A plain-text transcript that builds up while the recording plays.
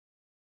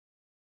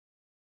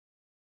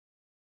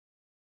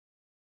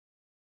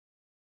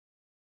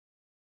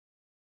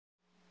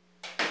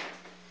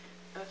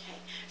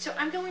So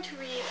I'm going to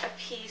read a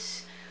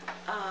piece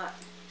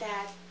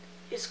that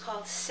is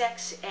called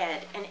Sex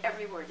Ed, and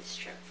every word is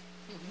true.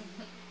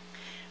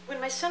 When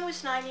my son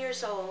was 9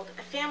 years old,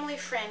 a family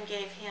friend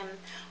gave him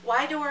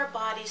 "Why Do Our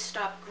Bodies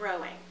Stop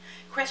Growing?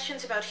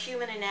 Questions about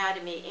Human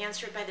Anatomy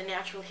Answered by the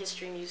Natural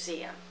History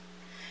Museum."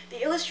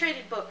 The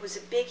illustrated book was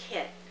a big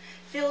hit,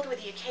 filled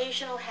with the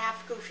occasional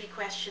half-goofy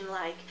question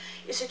like,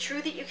 "Is it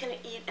true that you can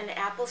eat an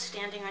apple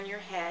standing on your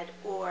head?"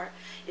 or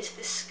 "Is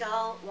the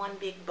skull one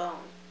big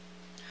bone?"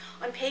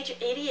 On page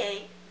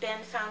 88,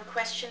 Ben found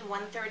question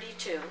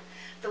 132,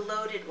 the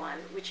loaded one,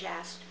 which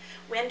asked,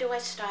 "When do I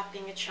stop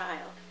being a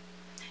child?"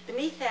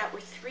 Beneath that were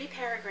 3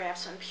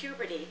 paragraphs on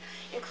puberty,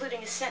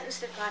 including a sentence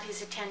that got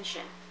his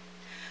attention.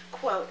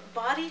 Quote,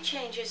 "Body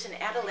changes in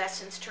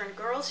adolescence turn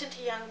girls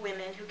into young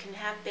women who can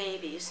have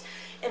babies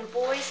and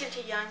boys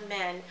into young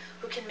men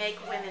who can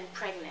make women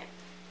pregnant."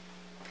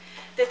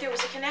 That there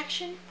was a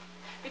connection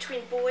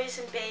between boys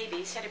and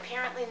babies had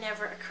apparently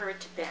never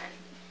occurred to Ben.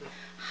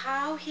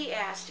 How, he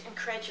asked,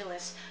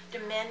 incredulous, do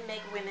men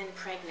make women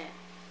pregnant?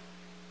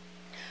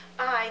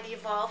 I, the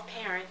evolved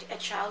parent at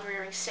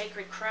child-rearing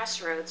sacred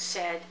crossroads,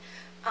 said,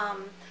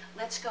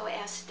 "Let's go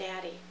ask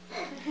Daddy."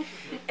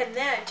 And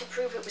then, to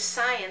prove it was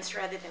science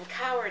rather than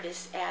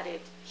cowardice,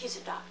 added, "He's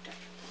a doctor."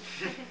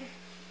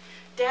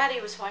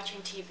 Daddy was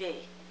watching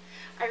TV.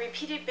 I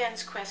repeated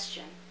Ben's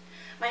question.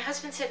 My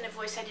husband said in a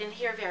voice I didn't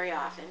hear very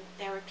often,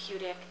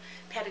 therapeutic,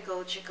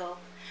 pedagogical,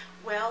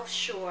 "Well,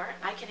 sure,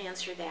 I can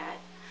answer that.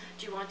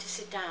 Do you want to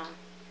sit down?"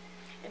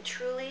 And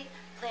truly,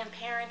 Planned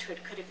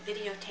Parenthood could have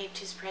videotaped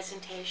his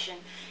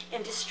presentation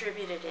and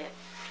distributed it.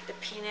 The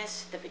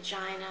penis, the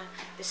vagina,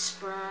 the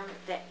sperm,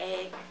 the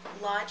egg,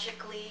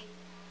 logically,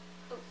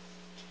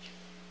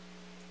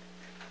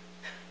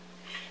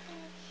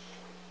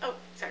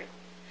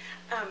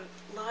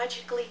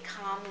 logically,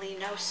 calmly,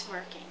 no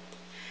smirking.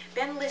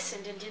 Ben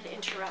listened and didn't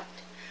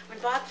interrupt. When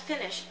Bob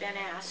finished, Ben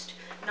asked,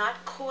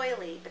 not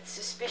coyly, but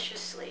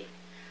suspiciously,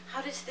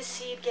 "How does the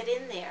seed get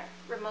in there?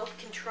 Remote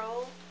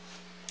control?"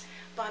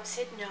 Bob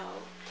said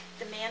no.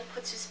 The man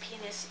puts his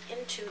penis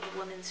into the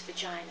woman's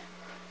vagina.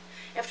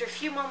 After a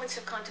few moments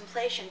of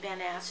contemplation,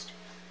 Ben asked,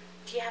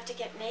 "Do you have to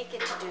get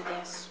naked to do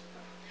this?"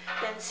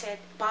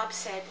 Bob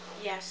said,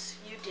 "Yes,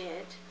 you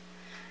did."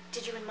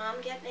 "Did you and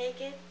Mom get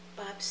naked?"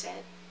 Bob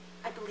said,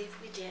 "I believe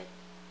we did."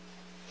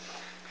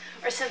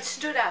 Our son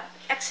stood up,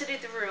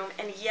 exited the room,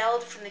 and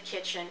yelled from the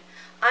kitchen,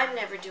 "I'm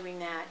never doing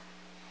that."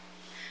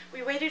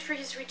 We waited for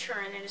his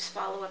return and his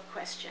follow-up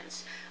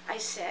questions. I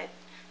said,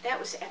 "That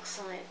was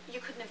excellent.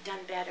 You couldn't have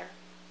done better."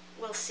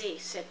 "We'll see,"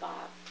 said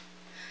Bob.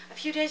 A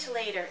few days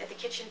later, at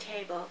the kitchen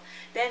table,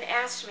 Ben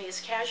asked me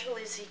as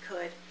casually as he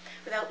could,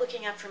 without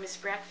looking up from his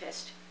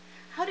breakfast,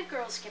 "How do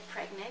girls get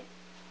pregnant?"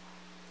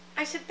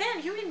 I said,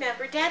 "Ben, you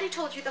remember, Daddy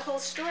told you the whole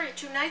story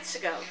 2 nights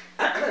ago."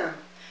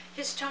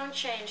 His tone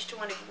changed to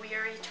one of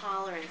weary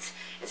tolerance,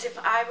 as if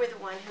I were the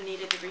one who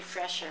needed the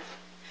refresher.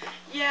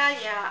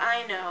 Yeah,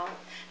 I know.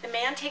 The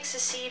man takes a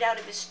seed out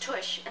of his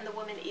tush and the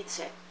woman eats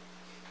it."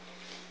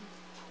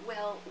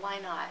 "Well, why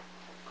not?"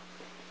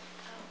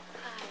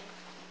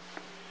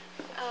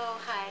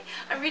 Oh, hi.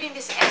 I'm reading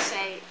this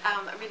essay.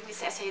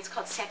 It's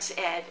called Sex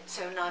Ed,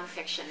 so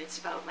nonfiction. It's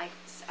about my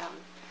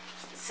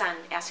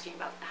son asking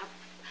about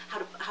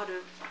how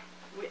do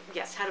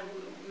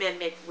men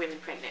make women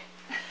pregnant.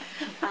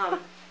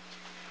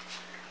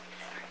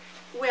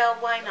 Well,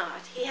 why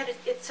not? He had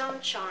its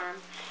own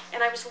charm,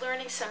 and I was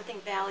learning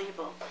something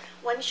valuable.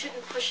 One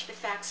shouldn't push the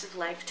facts of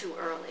life too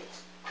early.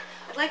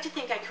 I'd like to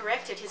think I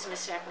corrected his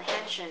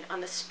misapprehension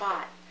on the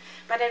spot,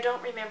 but I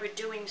don't remember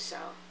doing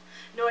so,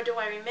 nor do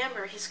I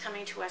remember his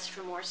coming to us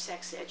for more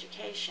sex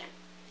education.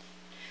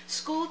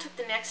 School took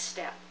the next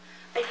step,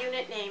 a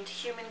unit named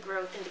Human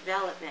Growth and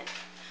Development,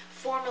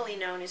 formerly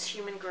known as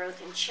Human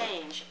Growth and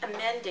Change,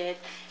 amended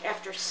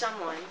after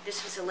someone,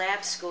 this was a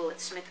lab school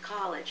at Smith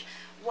College,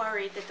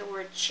 worried that the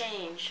word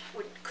change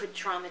could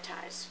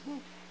traumatize.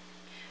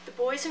 The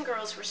boys and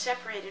girls were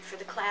separated for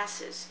the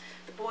classes.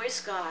 The boys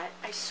got,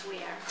 I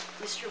swear,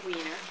 Mr.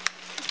 Wiener,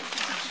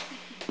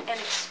 an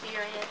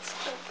experience.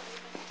 Oh,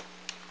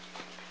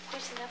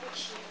 there's another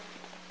chair.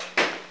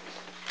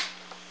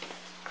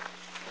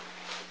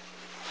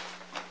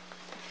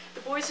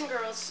 The boys and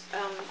girls,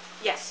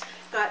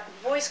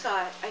 boys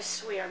got, I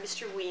swear,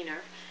 Mr.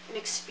 Wiener, an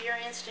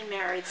experienced and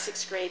married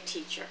 6th grade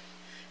teacher.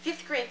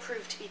 5th grade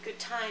proved to be good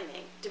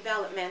timing,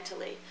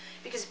 developmentally,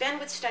 because Ben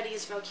would study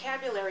his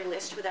vocabulary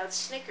list without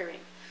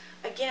snickering.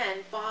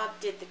 Again, Bob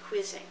did the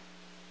quizzing.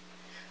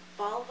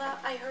 "Vulva?"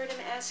 I heard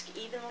him ask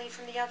evenly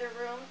from the other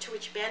room, to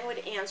which Ben would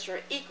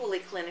answer equally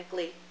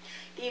clinically,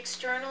 "The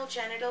external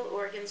genital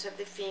organs of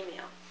the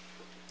female."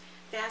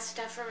 "Vas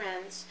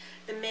deferens,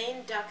 the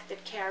main duct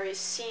that carries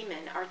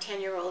semen," our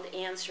 10-year-old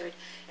answered,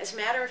 as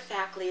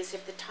matter-of-factly as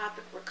if the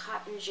topic were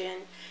cotton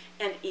gin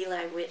and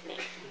Eli Whitney.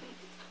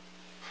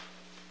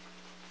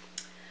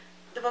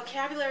 The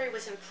vocabulary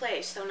was in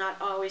place, though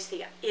not always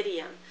the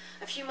idiom.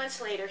 A few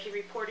months later, he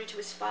reported to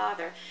his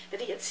father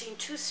that he had seen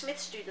 2 Smith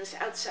students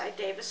outside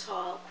Davis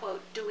Hall,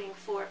 quote, "doing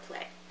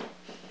foreplay."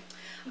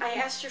 I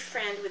asked her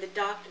friend with a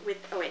oh wait,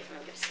 I'm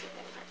going to skip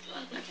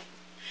that. Okay.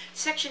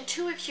 Section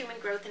 2 of Human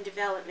Growth and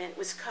Development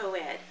was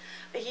co-ed.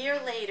 A year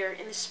later,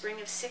 in the spring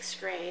of 6th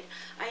grade,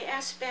 I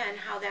asked Ben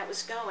how that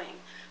was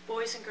going,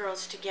 boys and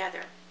girls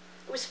together.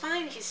 It was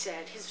fine, he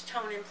said, his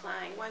tone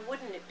implying, why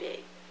wouldn't it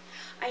be?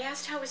 I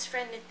asked how his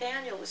friend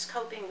Nathaniel was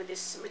coping with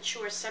this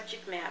mature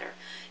subject matter,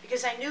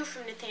 because I knew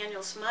from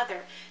Nathaniel's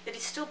mother that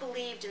he still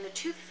believed in the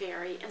Tooth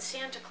Fairy and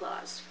Santa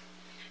Claus.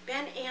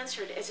 Ben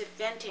answered as if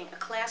venting a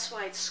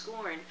class-wide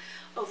scorn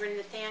over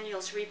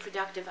Nathaniel's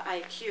reproductive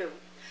IQ.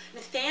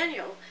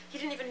 Nathaniel, he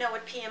didn't even know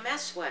what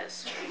PMS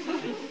was.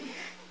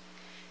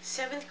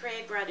 7th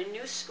grade brought a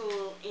new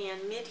school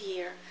and,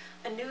 mid-year,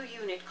 a new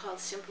unit called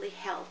simply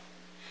Health.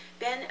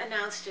 Ben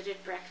announced it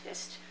at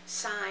breakfast,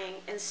 sighing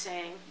and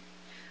saying,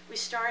 "We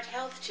start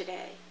Health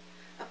today."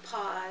 A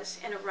pause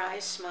and a wry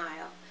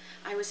smile.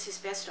 I was his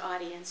best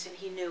audience, and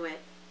he knew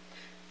it.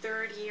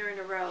 3rd year in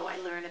a row, I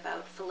learned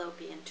about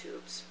fallopian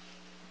tubes.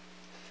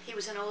 He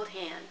was an old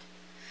hand.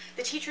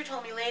 The teacher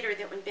told me later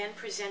that when Ben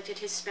presented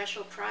his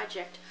special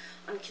project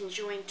on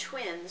conjoined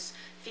twins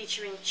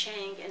featuring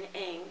Chang and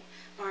Eng,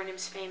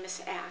 Barnum's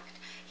famous act,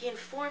 he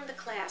informed the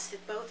class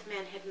that both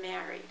men had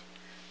married.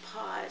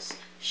 Pause,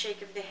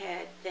 shake of the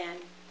head, then,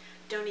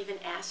 don't even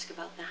ask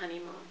about the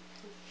honeymoon.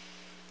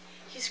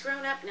 He's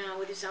grown up now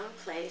with his own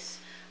place,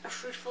 a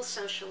fruitful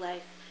social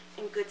life,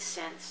 and good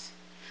sense.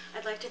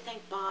 I'd like to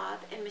thank Bob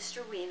and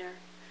Mr. Wiener,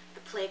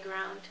 the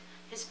playground,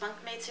 his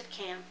bunkmates at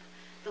camp,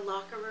 the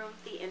locker room,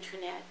 the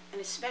internet, and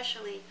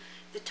especially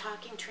the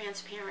talking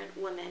transparent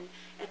woman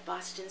at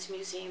Boston's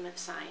Museum of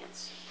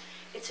Science.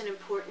 It's an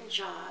important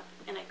job,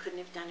 and I couldn't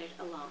have done it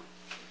alone.